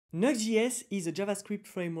Nuxt.js is a JavaScript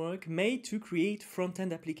framework made to create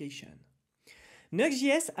front-end application.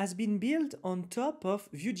 Nuxt.js has been built on top of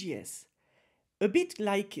Vue.js, a bit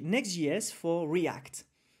like Next.js for React.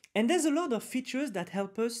 And there's a lot of features that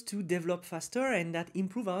help us to develop faster and that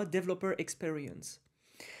improve our developer experience.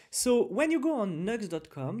 So when you go on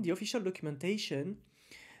Nuxt.com, the official documentation,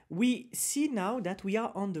 we see now that we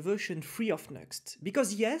are on the version 3 of Nuxt.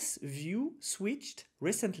 Because yes, Vue switched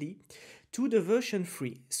recently to the version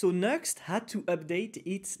 3. So Nuxt had to update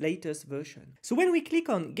its latest version. So when we click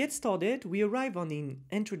on Get Started, we arrive on an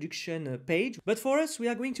introduction page. But for us, we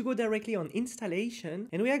are going to go directly on Installation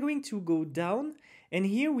and we are going to go down. And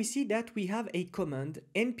here we see that we have a command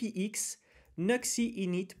npx nuxt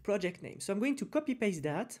init project name. So I'm going to copy paste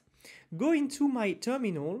that, go into my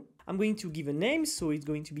terminal. I'm going to give a name, so it's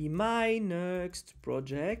going to be my Nuxt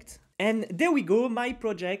project. And there we go, my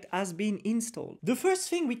project has been installed. The first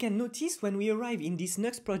thing we can notice when we arrive in this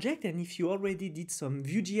Nuxt project, and if you already did some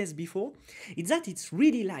Vue.js before, is that it's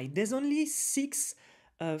really light. There's only 6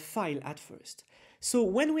 files at first. So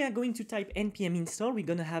when we are going to type npm install, we're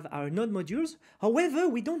going to have our node modules. However,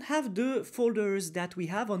 we don't have the folders that we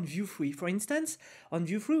have on Vue 3. For instance, on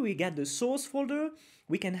Vue 3, we got the source folder,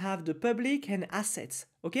 we can have the public and assets,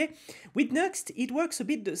 okay? With Nuxt, it works a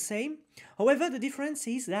bit the same. However, the difference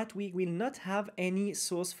is that we will not have any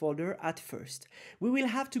source folder at first. We will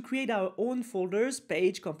have to create our own folders,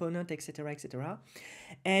 page, component, etc., etc.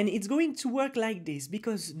 And it's going to work like this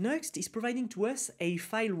because Nuxt is providing to us a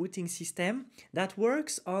file routing system that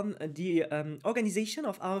works on the organization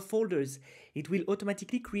of our folders. It will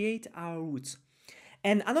automatically create our routes.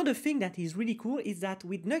 And another thing that is really cool is that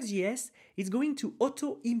with Nuxt.js, it's going to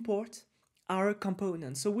auto-import our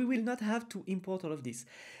components. So we will not have to import all of this.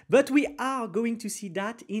 But we are going to see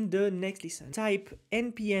that in the next lesson. Type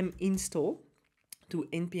npm install to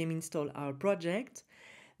npm install our project.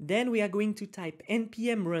 Then we are going to type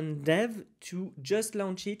npm run dev to just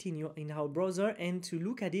launch it in our browser and to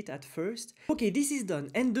look at it at first. Okay, this is done.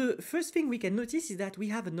 And the first thing we can notice is that we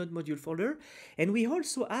have a node module folder and we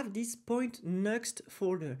also have this point Nuxt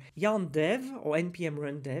folder. Yarn dev or npm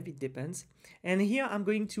run dev, it depends. And here I'm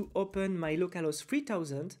going to open my localhost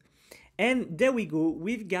 3000 and there we go,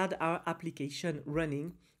 we've got our application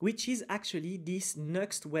running, which is actually this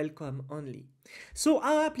Nuxt welcome only. So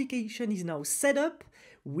our application is now set up.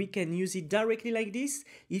 We can use it directly like this.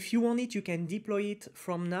 If you want it, you can deploy it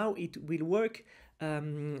from now. It will work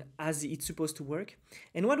as it's supposed to work.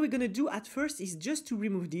 And what we're going to do at first is just to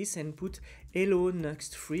remove this and put hello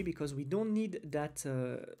Nuxt 3 because we don't need that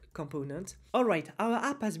component. All right, our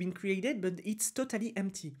app has been created, but it's totally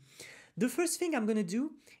empty. The first thing I'm going to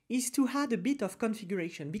do is to add a bit of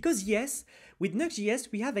configuration because yes, with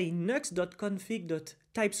Nuxt.js, we have a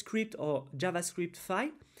nuxt.config.typescript or JavaScript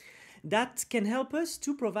file that can help us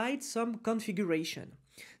to provide some configuration.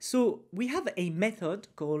 So we have a method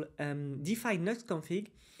called define Nuxt config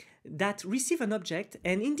that receives an object,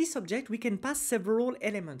 and in this object we can pass several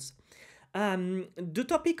elements. The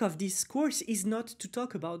topic of this course is not to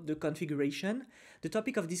talk about the configuration. The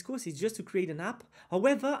topic of this course is just to create an app.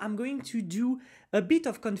 However, I'm going to do a bit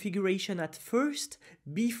of configuration at first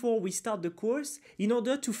before we start the course in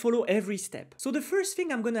order to follow every step. So the first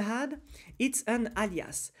thing I'm going to add, it's an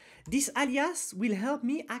alias. This alias will help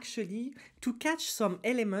me actually to catch some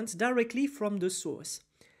elements directly from the source.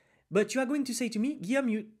 But you are going to say to me, Guillaume,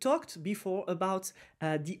 you talked before about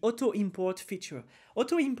the auto-import feature.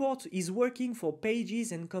 Auto-import is working for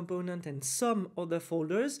pages and component and some other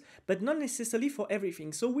folders, but not necessarily for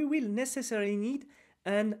everything. So we will necessarily need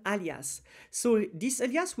an alias. So this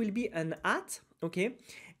alias will be an @ okay?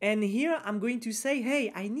 And here I'm going to say, hey,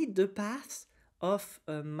 I need the path of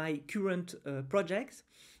my current project,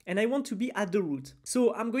 and I want to be at the root.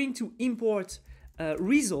 So I'm going to import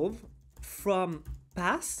resolve from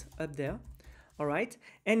path up there. All right,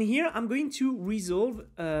 and here I'm going to resolve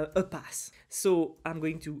a path. So I'm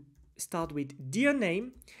going to start with dear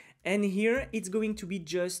name, and here it's going to be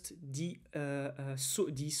just the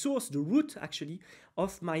source, the root actually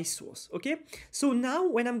of my source. Okay, so now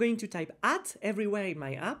when I'm going to type @ everywhere in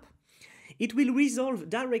my app, it will resolve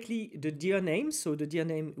directly the dir name, so the dir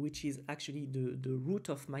name which is actually the root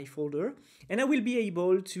of my folder, and I will be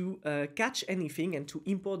able to catch anything and to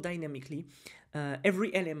import dynamically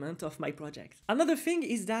every element of my project. Another thing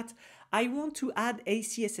is that I want to add a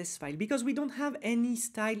CSS file because we don't have any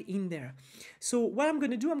style in there. So what I'm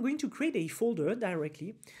going to do, I'm going to create a folder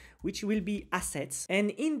directly, which will be assets,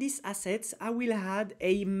 and in these assets I will add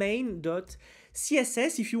a main.css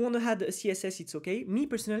CSS, if you want to add a CSS, it's okay. Me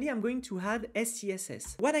personally, I'm going to add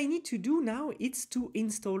SCSS. What I need to do now is to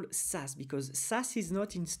install Sass, because Sass is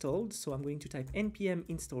not installed. So I'm going to type npm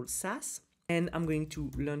install Sass. And I'm going to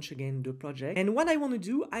launch again the project. And what I want to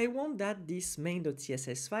do, I want that this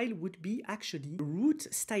main.css file would be actually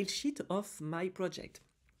root style sheet of my project.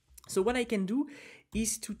 So what I can do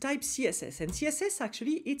is to type CSS, and CSS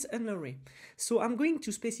actually it's an array. So I'm going to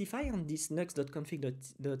specify on this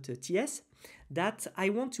nuxt.config.ts that I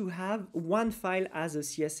want to have one file as a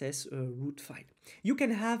CSS root file. You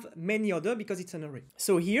can have many other because it's an array.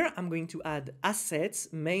 So here I'm going to add assets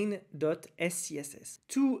main.scss.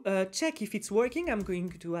 To check if it's working, I'm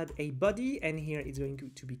going to add a body, and here it's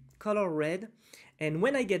going to be color red. And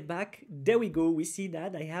when I get back, there we go, we see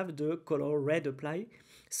that I have the color red apply.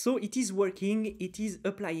 So it is working, it is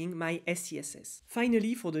applying my SCSS.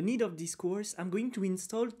 Finally, for the need of this course, I'm going to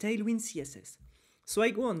install Tailwind CSS. So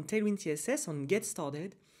I go on Tailwind CSS on Get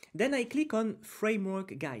Started, then I click on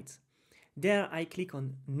Framework Guides. There I click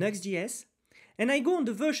on Nuxt.js, and I go on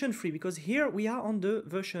the version 3 because here we are on the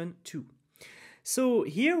version 2. So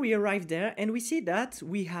here we arrive there and we see that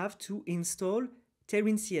we have to install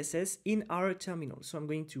Tailwind CSS in our terminal. So I'm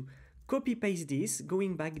going to copy paste this,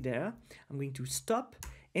 going back there. I'm going to stop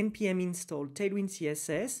npm install Tailwind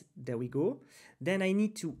CSS. There we go. Then I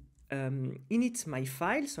need to init my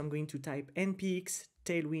file. So I'm going to type npx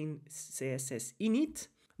tailwind css init.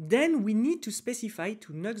 Then we need to specify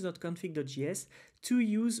to nuxt.config.js to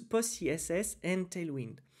use postcss and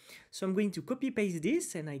Tailwind. So I'm going to copy paste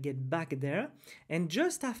this and I get back there. And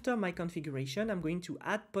just after my configuration, I'm going to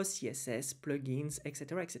add postcss, plugins,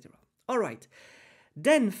 etc., etc. All right.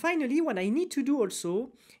 Then finally, what I need to do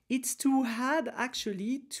also, it's to add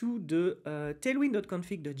actually to the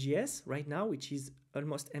tailwind.config.js right now, which is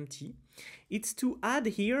almost empty. It's to add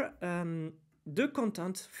here the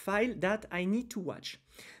content file that I need to watch.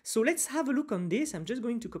 So let's have a look on this. I'm just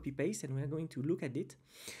going to copy paste and we're going to look at it.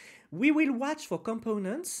 We will watch for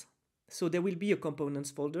components. So there will be a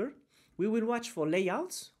components folder. We will watch for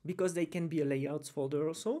layouts because they can be a layouts folder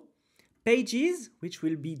also. Pages, which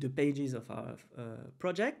will be the pages of our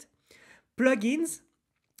project. Plugins,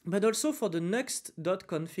 but also for the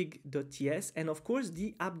nuxt.config.ts and of course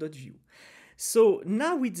the app.view. So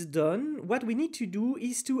now it's done. What we need to do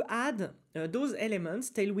is to add those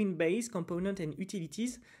elements, Tailwind base, component and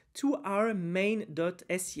utilities to our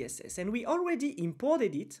main.scss. And we already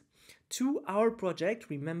imported it to our project,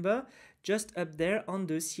 remember, just up there on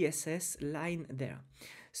the CSS line there.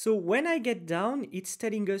 So when I get down, it's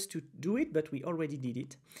telling us to do it, but we already did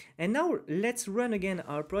it. And now let's run again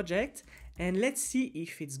our project and let's see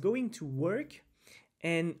if it's going to work.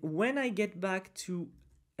 And when I get back to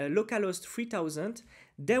localhost 3000,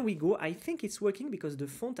 there we go. I think it's working because the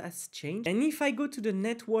font has changed. And if I go to the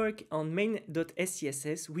network on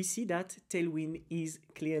main.scss, we see that Tailwind is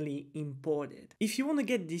clearly imported. If you want to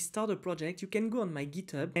get this starter project, you can go on my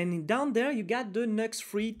GitHub and down there you got the Nuxt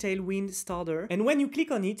free Tailwind starter. And when you click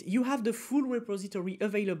on it, you have the full repository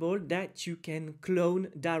available that you can clone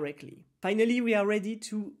directly. Finally, we are ready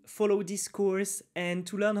to follow this course and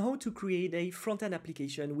to learn how to create a front-end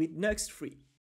application with Nuxt free.